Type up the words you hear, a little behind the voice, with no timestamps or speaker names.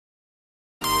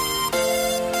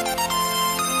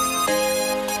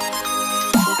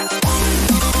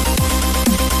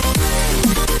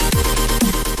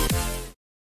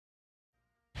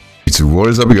What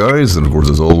is up, guys? And of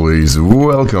course, as always,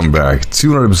 welcome back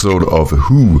to another episode of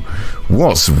Who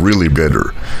Was Really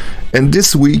Better. And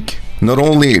this week, not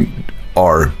only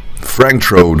are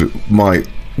Franctrode, my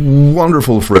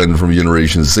wonderful friend from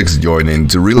Generation 6, joining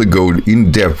to really go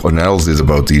in-depth analysis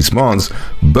about these mons,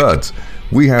 but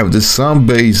we have the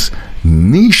sound-based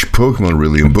niche Pokemon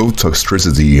really in both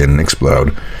Toxtricity and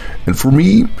Exploud. And for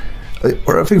me,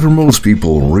 or I think for most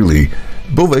people really,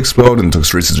 both Exploud and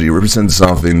Toxtricity represent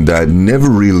something that never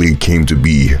really came to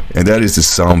be, and that is the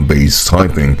sound-based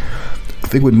typing. I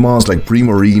think with mons like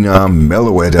Primarina,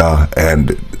 Meloetta, and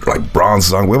like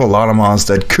Bronzong, we have a lot of mons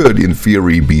that could, in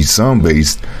theory, be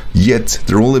sound-based, yet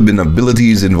there have only been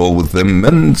abilities involved with them,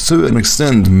 and to an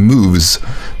extent moves,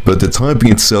 but the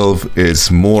typing itself is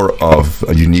more of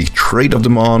a unique trait of the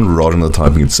mon rather than the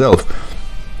typing itself.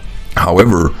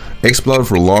 However, Exploud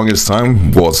for the longest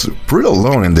time was pretty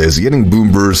alone in this, getting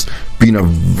Boomburst being a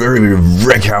very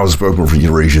wreckhouse Pokemon for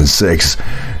Generation 6,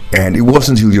 and it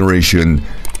wasn't until Generation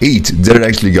 8 that it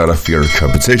actually got a fair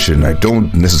competition. I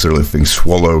don't necessarily think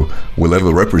Swallow will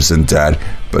ever represent that,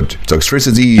 but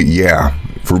Toxtricity, yeah,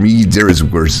 for me there is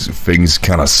where things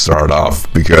kind of start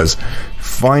off, because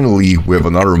finally we have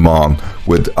another mon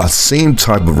with a same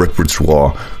type of repertoire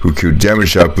who could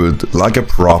damage output like a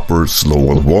proper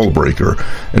slow wall breaker,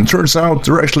 and turns out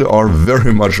they actually are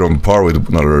very much on par with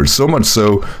one another, so much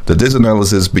so that this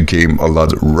analysis became a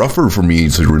lot rougher for me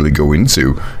to really go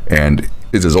into, and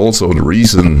it is also the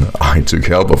reason I took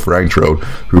help of Franctrode,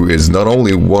 who is not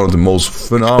only one of the most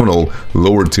phenomenal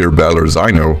lower tier battlers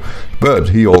I know, but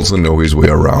he also knows his way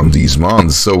around these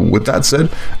mons. So with that said,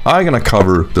 I'm gonna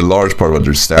cover the large part of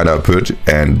their stat output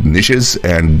and niches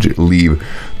and leave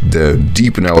the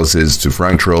deep analysis to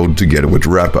Franctrode together with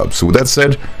wrap up. So with that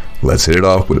said, let's hit it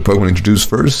off with the Pokemon introduced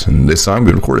first, and this time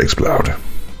we record Exploud.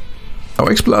 Now,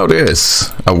 Exploud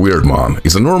is a weird mon.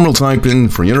 It's a normal typing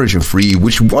from Generation 3,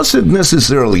 which wasn't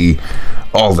necessarily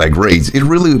all that great. It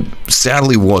really,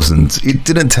 sadly, wasn't. It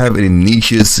didn't have any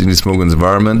niches in its Pokemon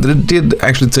environment, and it did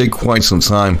actually take quite some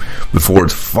time before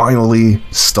it finally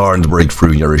started to break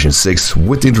through in Generation 6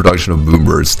 with the introduction of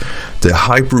Boomburst, the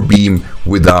Hyper Beam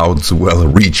without, well,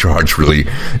 recharge, really.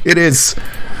 It is,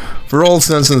 for all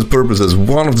intents and purposes,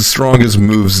 one of the strongest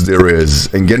moves there is,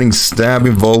 and getting stab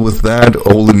involved with that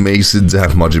only makes it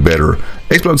that much better.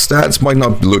 Exploud stats might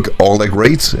not look all that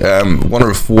great.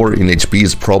 104 in HP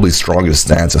is probably strongest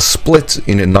stats. A split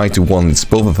in a 91, it's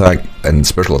both attack and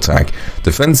special attack.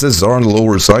 Defenses are on the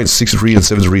lower side, 63 and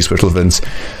 73 special defense.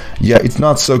 Yeah, it's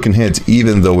not so can hit,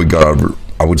 even though we got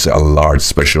I would say a large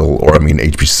special, or I mean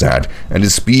HP stat, and the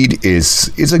speed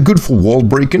is a good for wall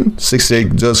breaking.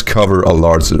 68 does cover a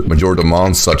large majority of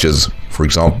mons, such as, for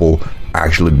example,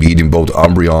 actually beating both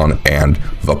Umbreon and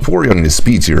Vaporeon in the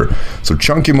speed tier. So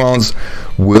chunky mons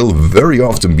will very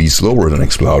often be slower than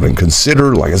Exploud, and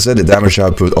consider, like I said, the damage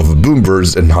output of a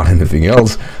Boomburst and not anything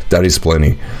else, that is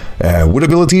plenty. With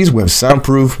abilities, we have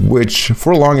Soundproof, which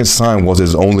for the longest time was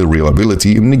his only real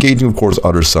ability, negating of course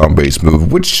other sound-based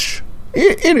move, which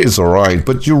it is alright,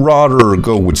 but you rather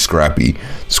go with Scrappy.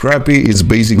 Scrappy is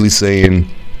basically saying,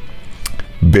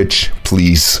 bitch,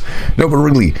 please. No, but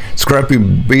really, Scrappy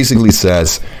basically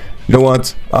says, you know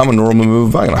what, I'm a normal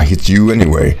move, I'm gonna hit you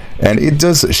anyway. And it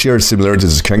does share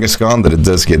similarities to Kangaskhan, that it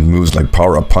does get moves like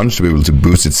Power Up Punch to be able to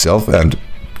boost itself, and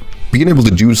being able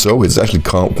to do so is actually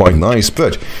quite nice,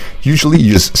 but usually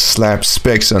you just slap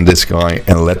specs on this guy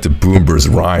and let the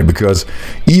Boomburst ride, because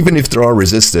even if they are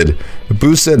resisted,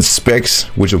 boosted specs,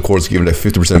 which of course give it a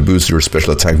 50% boost to your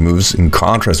special attack moves, in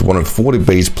contrast 140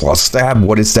 base plus stab,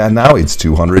 what is that now? It's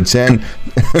 210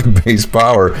 base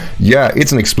power. Yeah,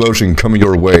 it's an explosion coming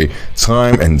your way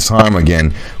time and time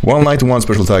again. 191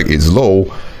 special attack is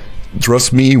low.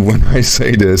 Trust me when I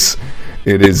say this,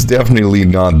 it is definitely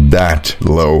not that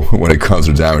low when it comes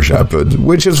to damage output,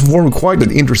 which has formed quite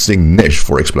an interesting niche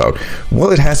for Exploud.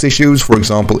 While it has issues, for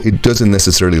example, it doesn't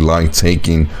necessarily like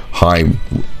taking high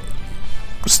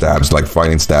stabs, like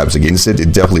fighting stabs against it.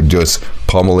 It definitely does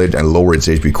pummel it and lower its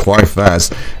HP quite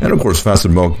fast, and of course faster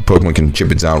Pokemon can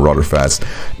chip it down rather fast.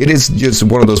 It is just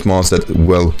one of those monsters that,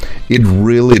 well, it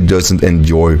really doesn't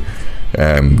enjoy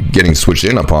getting switched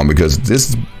in upon, because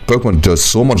this Pokemon does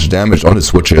so much damage on the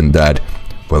switch in that,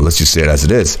 well, let's just say it as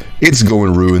it is, it's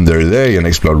going to ruin their day, and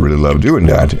Exploud really love doing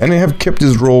that, and they have kept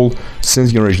this role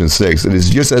since Generation 6. It is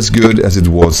just as good as it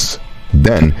was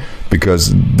then,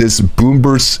 because this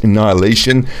Boomburst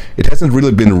annihilation, it hasn't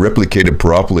really been replicated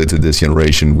properly to this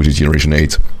generation, which is Generation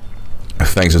 8.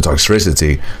 Thanks to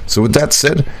Toxtricity. So with that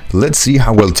said, let's see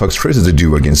how well Toxtricity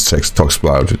do against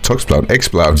Exploud,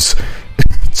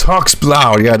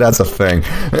 yeah, that's a thing.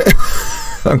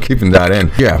 I'm keeping that in.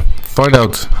 Yeah, find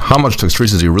out how much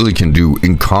Toxtricity really can do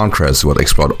in contrast to what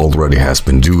Exploud already has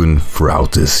been doing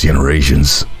throughout these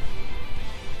generations.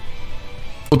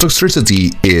 Well,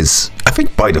 Toxtricity is, I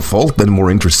think by default, the more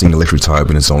interesting electric type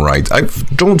in its own right. I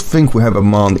don't think we have a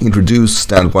mon introduced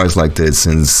stand-wise like this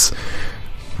since,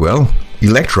 well,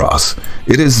 Electros.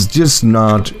 It is just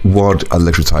not what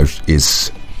electric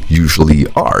types usually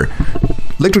are.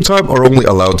 Electric type are only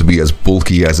allowed to be as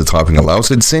bulky as the typing allows.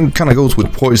 It same kind of goes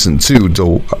with poison too,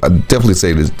 though I'd definitely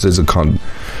say there's a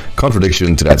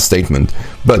contradiction to that statement.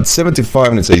 But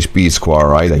 75 in its HP is quite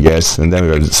right, I guess, and then we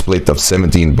have a split of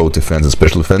 17 both defense and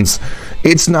special defense.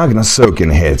 It's not gonna soak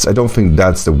in hits. I don't think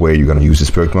that's the way you're gonna use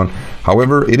this Pokemon.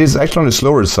 However, it is actually on the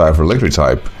slower side for electric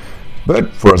type.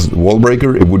 But for a wall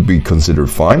breaker, it would be considered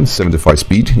fine. 75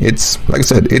 speed, it's, like I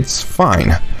said, it's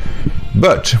fine.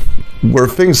 But where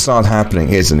things start happening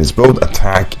is in its both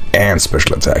attack and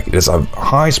special attack. It is a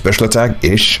high special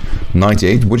attack-ish,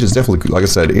 98, which is definitely, like I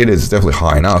said, it is definitely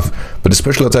high enough. But the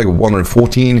special attack of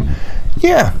 114,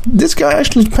 yeah, this guy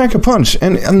actually pack a punch,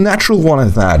 and a natural one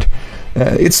at that.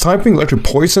 Its typing electric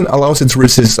poison allows it to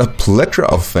resist a plethora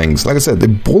of things. Like I said, the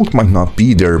bulk might not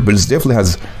be there, but it definitely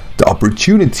has the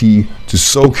opportunity to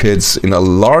soak hits in a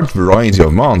large variety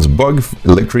of mons: bug,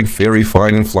 electric, fairy,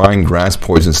 fighting, flying, grass,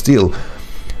 poison, steel.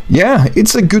 Yeah,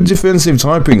 it's a good defensive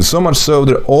typing, so much so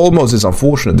that almost it's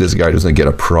unfortunate this guy doesn't get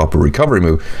a proper recovery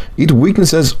move. Its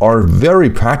weaknesses are very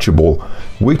patchable.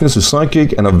 Weakness to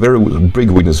psychic and a very big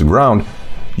weakness to ground.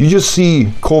 You just see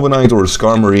Corviknight or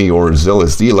Skarmory or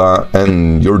Celesteela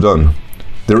and you're done.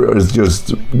 There is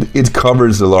just, it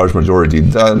covers the large majority.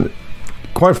 That,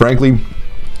 quite frankly,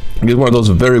 it's one of those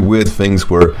very weird things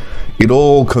where it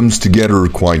all comes together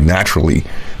quite naturally.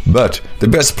 But the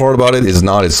best part about it is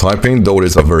not its typing, though it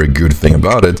is a very good thing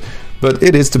about it, but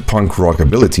it is the punk rock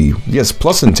ability. Yes,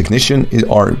 plus and technician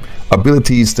are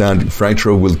abilities that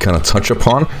Franctrode will kind of touch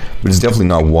upon, but it's definitely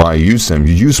not why you use them.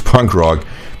 You use punk rock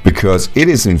because it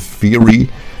is in theory,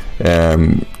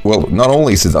 well, not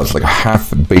only is it like a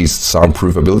half-based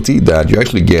soundproof ability that you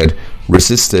actually get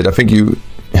resisted. I think you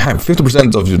have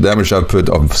 50% of your damage output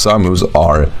of sound moves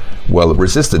are well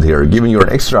resisted here, giving you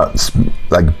an extra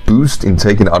like boost in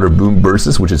taking other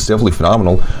Boombursts, which is definitely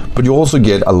phenomenal. But you also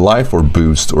get a life orb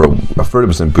boost or a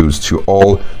 30% boost to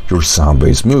all your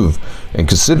sound-based move. And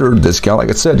consider this guy, like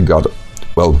I said, got,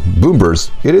 well,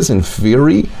 Boomburst. It is in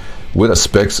theory with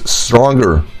aspects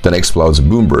stronger than Exploud's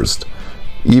Boomburst,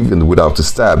 even without the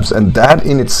stabs, and that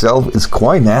in itself is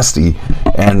quite nasty.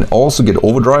 And also get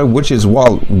Overdrive, which is,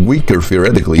 while weaker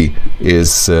theoretically,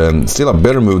 is still a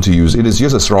better move to use. It is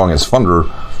just as strong as Thunder,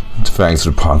 thanks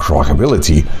to the punk rock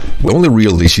ability. The only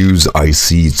real issues I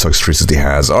see Toxtricity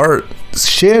has are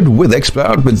shared with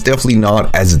Exploud, but it's definitely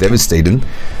not as devastating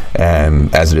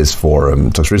as it is for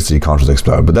Toxtricity contra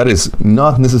Exploud. But that is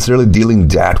not necessarily dealing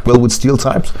that well with steel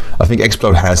types. I think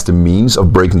Exploud has the means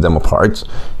of breaking them apart.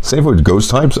 Same with ghost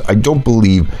types. I don't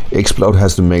believe Exploud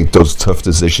has to make those tough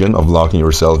decisions of locking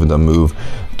yourself in a move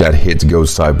that hits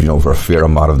ghost type, you know, for a fair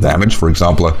amount of damage. For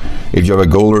example, if you have a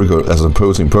Golder as an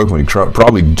opposing Pokemon, you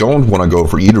probably don't want to go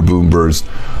for either Boomburst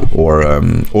or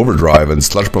Overdrive, and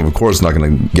Sludge Bomb, of course, is not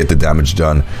going to get the damage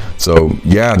done. So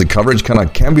yeah, the coverage kind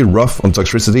of can be rough on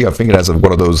Toxtricity. I think it has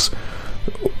one of those,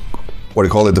 what do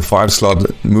you call it, the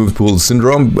 5-slot move pool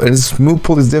syndrome, and its move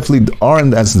pool is definitely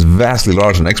aren't as vastly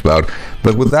large on Exploud.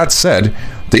 But with that said,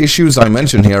 the issues I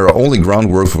mentioned here are only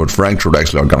groundwork for what Franctrode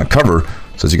actually are going to cover.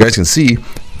 So as you guys can see,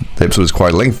 the episode is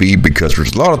quite lengthy because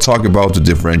there's a lot of talk about to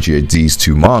differentiate these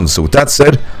two mons. So with that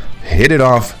said, hit it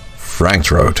off,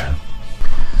 Franctrode.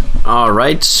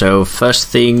 Alright, so first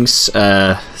things,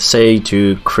 say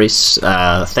to Chris,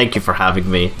 thank you for having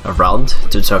me around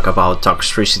to talk about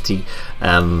Toxtricity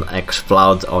and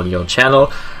Exploud on your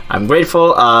channel. I'm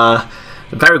grateful,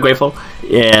 very grateful,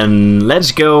 and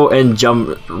let's go and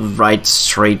jump right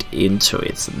straight into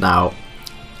it. Now,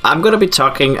 I'm gonna be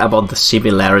talking about the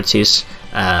similarities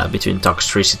between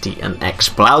Toxtricity and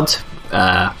Exploud.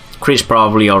 Chris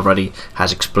probably already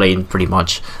has explained pretty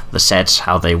much the sets,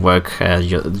 how they work,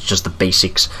 just the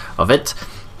basics of it.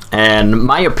 And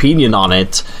my opinion on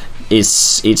it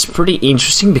is it's pretty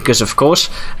interesting because, of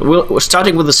course,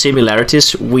 starting with the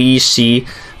similarities, we see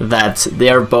that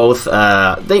they're both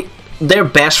their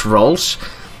best roles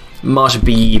must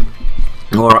be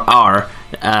or are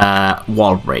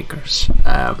wall breakers.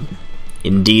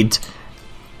 Indeed.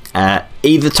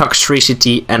 Either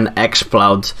Toxtricity and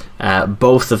Exploud,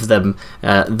 both of them,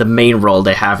 the main role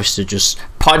they have is to just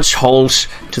punch holes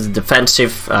to the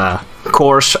defensive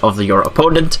course of your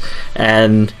opponent,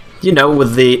 and you know,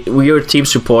 with your team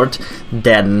support,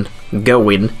 then go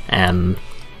in and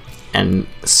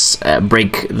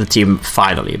break the team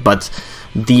finally. But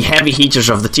the heavy hitters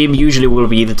of the team usually will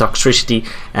be the Toxtricity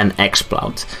and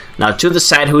Exploud. Now, to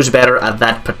decide who's better at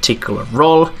that particular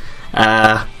role,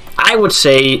 I would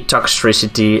say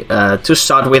Toxtricity, to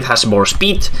start with, has more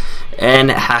speed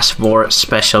and has more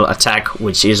special attack,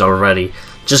 which is already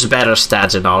just better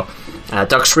stats and all.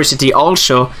 Toxtricity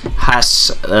also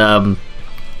has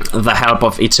the help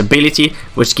of its ability,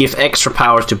 which gives extra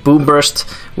power to Boomburst,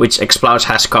 which Exploud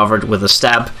has covered with a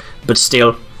stab, but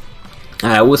still,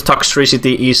 with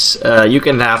Toxtricity you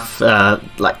can have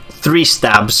like 3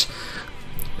 stabs,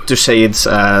 to say it's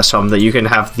something. You can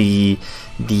have the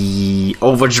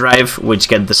Overdrive, which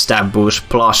get the stab boost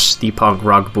plus the Punk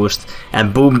Rock boost,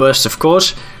 and Boomburst, of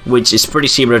course, which is pretty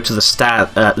similar to the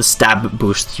stab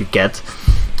boost you get.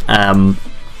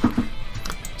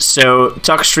 So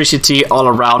Toxtricity all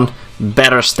around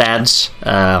better stats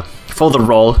for the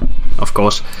role, of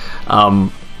course.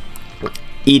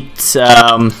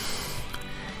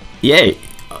 Yeah,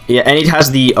 and it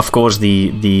has of course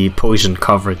the poison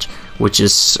coverage, which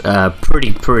is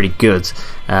pretty good.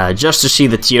 Just to see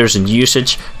the tiers and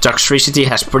usage, Toxtricity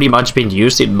has pretty much been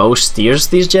used in most tiers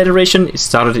this generation. It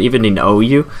started even in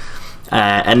OU,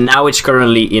 and now it's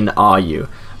currently in RU.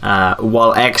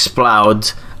 While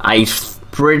Exploud, I'm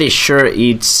pretty sure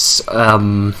it's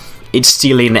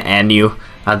still in NU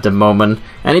at the moment,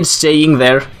 and it's staying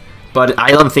there. But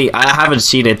I haven't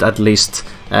seen it at least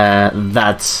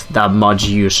that much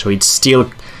use. So it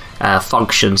still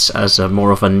functions as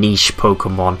more of a niche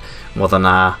Pokemon more than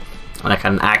like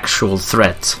an actual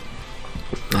threat.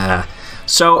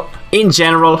 So in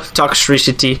general,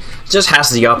 Toxtricity just has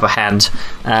the upper hand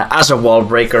as a wall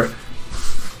breaker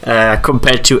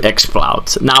compared to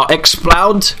Exploud. Now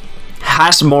Exploud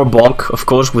has more bulk, of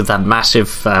course, with that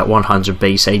massive 100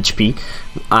 base HP,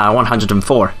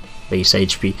 104 base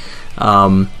HP,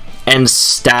 and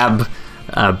stab,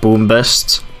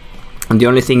 Boomburst. And the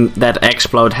only thing that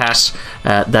Exploud has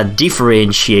that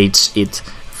differentiates it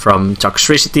from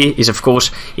Toxtricity is, of course,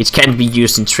 it can be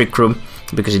used in Trick Room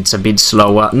because it's a bit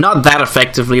slower, not that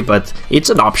effectively, but it's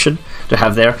an option to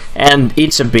have there. And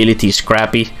its ability is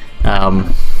Scrappy.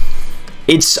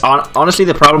 It's honestly,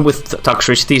 the problem with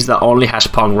Toxtricity is that only has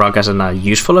Pong Rock as a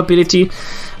useful ability.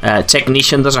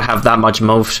 Technician doesn't have that much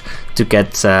moves to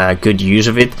get good use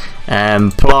of it.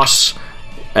 Plus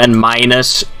and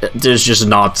minus, there's just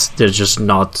not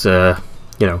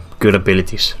you know, good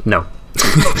abilities. No.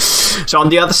 So on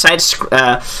the other side,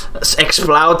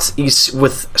 Exploud is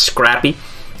with Scrappy.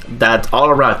 That all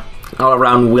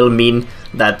around will mean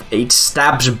that it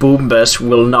stabs Boomburst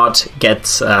will not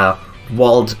get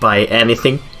walled by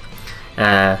anything.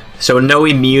 So no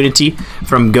immunity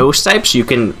from ghost types. You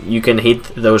can hit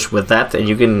those with that, and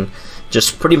you can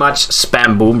just pretty much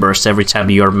spam Boomburst every time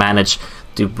you manage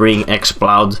to bring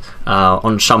Exploud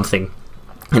on something.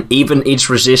 And even its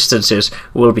resistances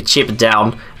will be chipped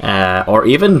down, or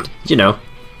even, you know,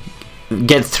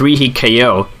 get 3-hit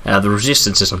KO. The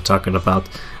resistances I'm talking about,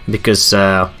 because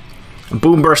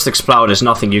Boomburst Exploud is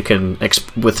nothing you can,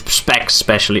 with specs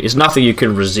especially, is nothing you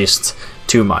can resist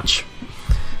too much.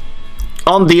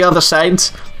 On the other side,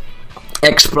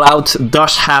 Exploud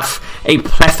does have a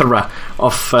plethora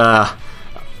of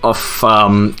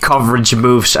coverage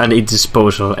moves at its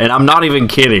disposal, and I'm not even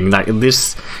kidding. Like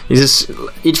this is,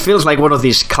 it feels like one of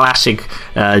these classic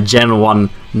Gen 1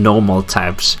 normal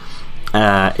types.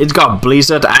 It's got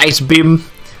Blizzard, Ice Beam,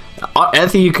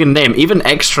 anything you can name, even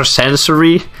Extra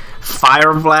Sensory,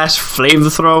 Fire Blast,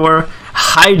 Flamethrower,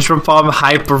 Hydro Pump,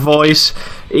 Hyper Voice.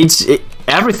 It's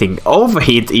everything.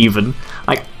 Overheat, even.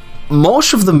 Like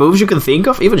most of the moves you can think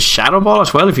of, even Shadow Ball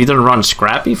as well. If you don't run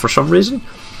Scrappy for some reason,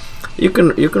 you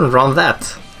can run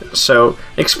that. So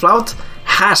Exploud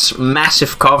has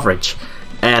massive coverage,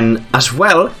 and as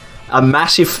well a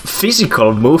massive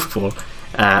physical move pool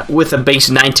with a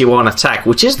base 91 attack,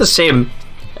 which is the same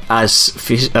as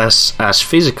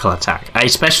physical attack, a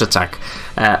special attack,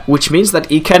 which means that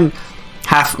it can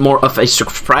have more of a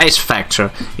surprise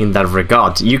factor in that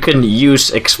regard. You can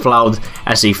use Exploud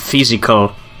as a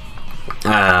physical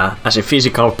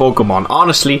Pokemon.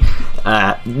 Honestly,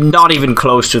 not even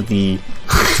close to the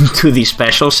to the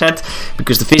special set,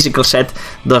 because the physical set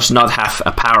does not have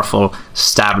a powerful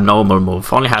stab normal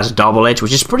move. Only has Double Edge,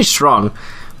 which is pretty strong,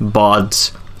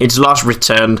 but it's lost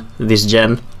return this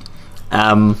gen.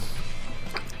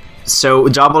 So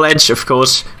Double Edge, of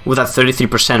course, with that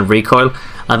 33% recoil,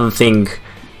 I don't think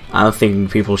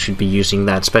people should be using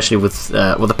that, especially with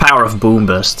the power of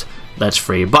Boomburst. That's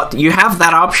free, but you have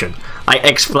that option. Like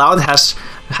Exploud has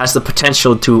the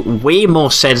potential to way more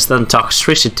sense than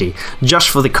Toxtricity, just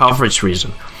for the coverage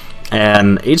reason.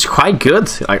 and it's quite good.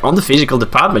 Like on the physical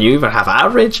department, you even have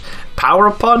average,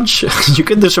 power punch. You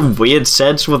can do some weird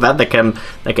sets with that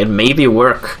can maybe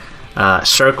work.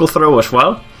 Circle throw as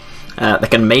well. That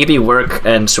can maybe work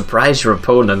and surprise your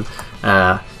opponent.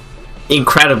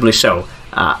 Incredibly so.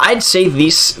 I'd say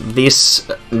this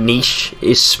niche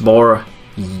is more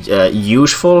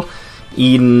useful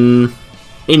in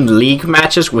league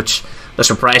matches, which the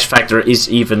surprise factor is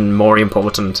even more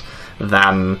important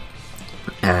than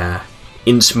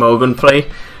in Smogon play.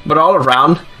 But all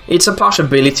around, it's a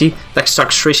possibility that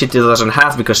Toxtricity doesn't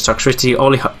have, because Toxtricity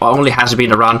only has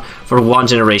been around for one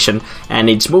generation, and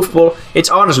its move pool, it's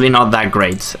honestly not that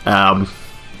great. But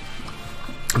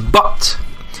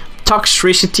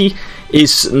Toxtricity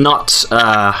is not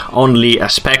only a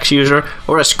Specs user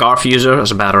or a Scarf user,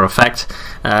 as a matter of fact.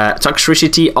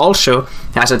 Toxtricity also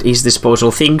has at his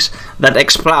disposal things that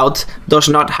Exploud does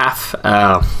not have,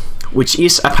 which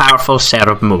is a powerful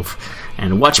setup move.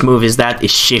 And what move is that?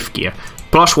 Is Shift Gear.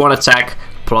 +1 attack,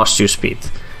 +2 speed.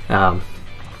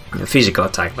 Physical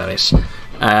attack, that is.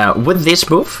 With this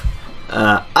move,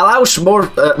 allows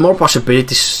more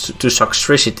possibilities to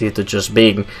Toxtricity to just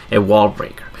being a wall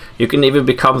breaker. You can even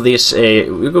become this a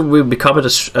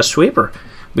sweeper,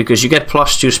 because you get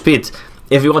 +2 speed.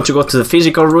 If you want to go to the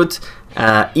physical route,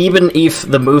 even if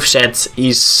the moveset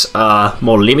is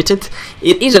more limited,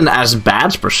 it isn't as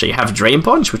bad per se. You have Drain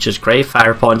Punch, which is great,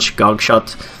 Fire Punch, Gog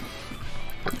Shot,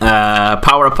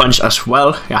 Power Punch as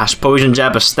well. It has Poison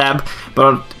Jab, a Stab,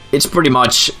 but it's pretty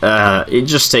much it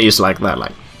just stays like that,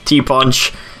 like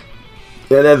T-Punch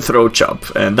and then Throat Chop,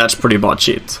 and that's pretty much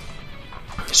it.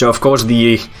 So of course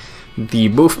the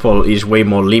move pool is way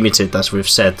more limited, as we've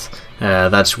said.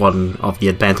 That's one of the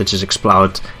advantages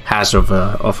Exploud has of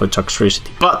a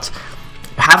Toxtricity. But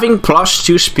having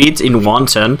 +2 speed in one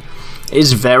turn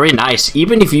is very nice.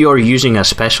 Even if you are using a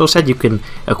special set, you can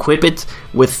equip it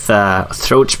with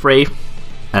Throat Spray,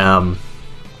 and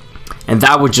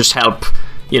that would just help,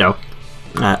 you know,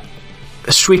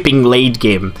 sweeping late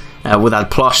game with that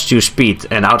 +2 speed,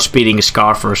 and outspeeding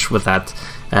Scarfers with that.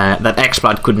 That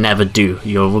Exploud could never do.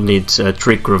 You will need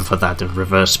Trick Room for that and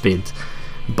reverse speed.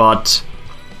 But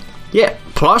yeah,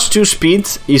 +2 speed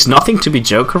is nothing to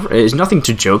joke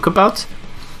about.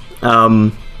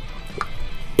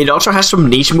 It also has some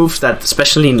niche moves that,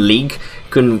 especially in League,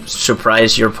 can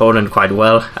surprise your opponent quite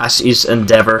well, as is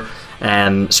Endeavor,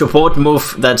 and support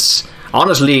move that's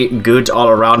honestly good all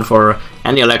around for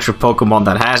any electric Pokemon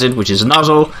that has it, which is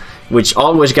Nuzzle, which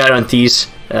always guarantees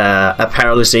a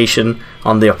paralyzation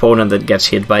on the opponent that gets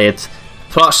hit by it.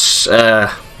 Plus,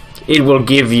 it will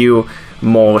give you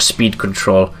more speed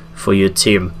control for your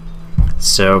team.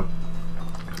 So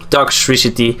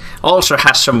Toxtricity also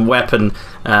has some weapon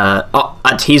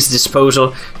at his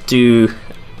disposal to,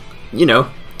 you know,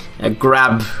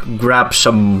 grab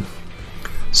some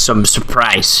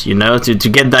surprise, you know, to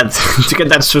get that to get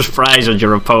that surprise on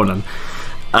your opponent.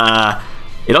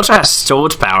 It also has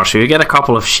Sword Power, so you get a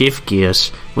couple of Shift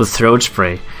Gears with Throat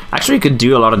Spray. Actually, you could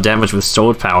do a lot of damage with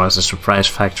Sword Power as a surprise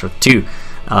factor too.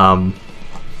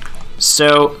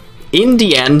 So in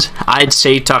the end, I'd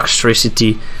say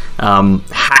Toxtricity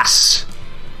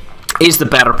is the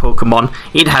better Pokemon.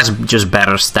 It has just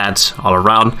better stats all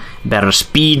around. Better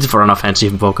speed for an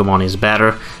offensive Pokemon is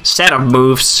better. Set of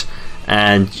moves,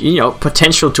 and, you know,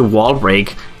 potential to wall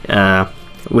break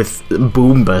with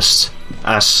Boomburst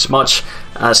as much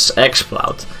as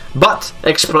Exploud. But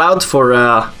Exploud for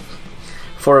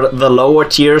the lower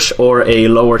tiers, or a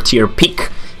lower tier pick,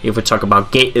 if we talk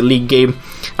about League game,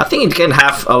 I think it can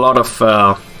have a lot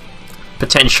of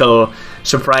potential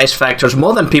surprise factors,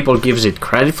 more than people gives it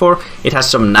credit for. It has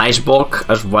some nice bulk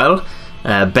as well,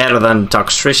 better than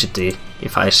Toxtricity,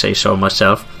 if I say so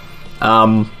myself.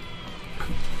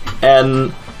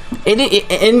 And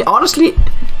honestly,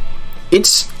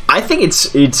 I think it's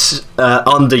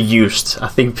underused. I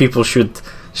think people should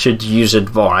use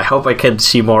it more. I hope I can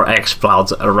see more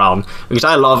Exploud around, because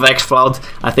I love Exploud.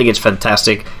 I think it's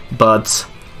fantastic, but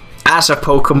as a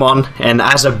Pokemon and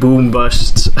as a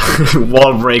Boomburst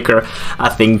wall breaker, I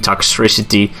think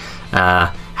Toxtricity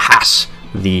has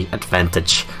the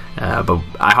advantage. But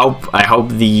I hope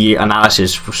the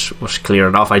analysis was clear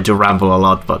enough. I do ramble a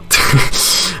lot, but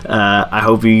I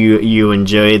hope you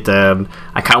enjoy it.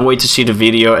 I can't wait to see the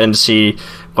video and see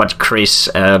what Chris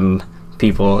and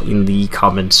people in the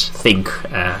comments think,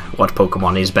 what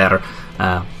Pokemon is better.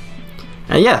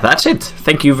 And yeah, that's it.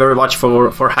 Thank you very much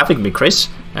for having me, Chris.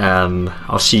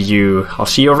 I'll see you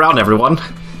around, everyone.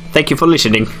 Thank you for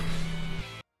listening.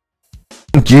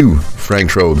 Thank you,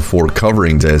 Franctrode, for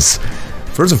covering this.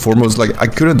 First and foremost, like, I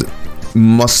couldn't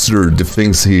muster the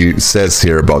things he says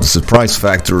here about the surprise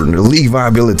factor and the league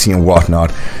viability and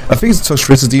whatnot, I think the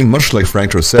Toxtricity, much like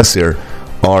Franctrode says here,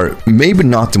 are maybe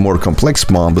not the more complex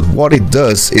mon, but what it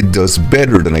does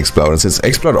better than Exploud. And since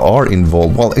Exploud are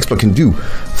involved, well, Exploud can do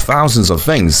thousands of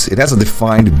things. It has a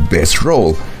defined best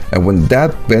role, and when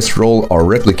that best role are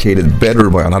replicated better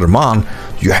by another mon,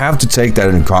 you have to take that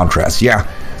in contrast. Yeah,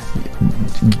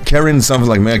 carrying something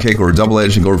like Mega Cake or Double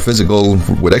Edge and go physical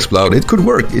with Exploud, it could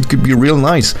work. It could be real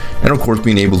nice, and of course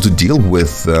being able to deal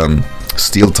with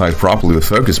Steel type properly with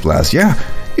Focus Blast, yeah,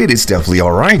 it is definitely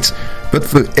alright. But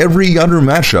for every other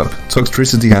matchup,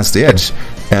 Toxtricity has the edge,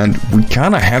 and we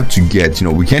kind of have to get,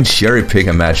 we can't cherry pick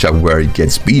a matchup where it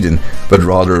gets beaten, but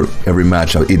rather every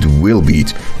matchup it will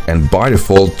beat, and by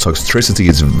default Toxtricity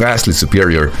is vastly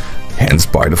superior, hence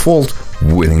by default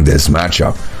winning this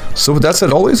matchup. So with that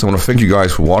said, always, I want to thank you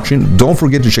guys for watching. Don't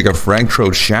forget to check out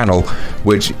Franctrode's channel,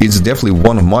 which is definitely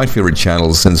one of my favorite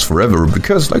channels since forever,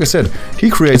 because, like I said, he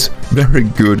creates very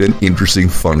good and interesting,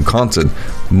 fun content,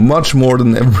 much more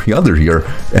than every other here,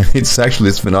 and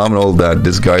it's phenomenal that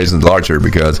this guy isn't larger,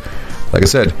 because, like I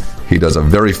said, he does a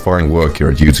very fine work here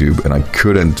at YouTube, and I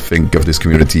couldn't think of this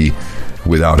community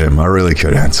without him. I really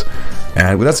couldn't.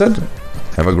 And with that said,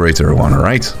 have a great day, everyone,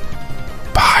 alright?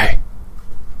 Bye.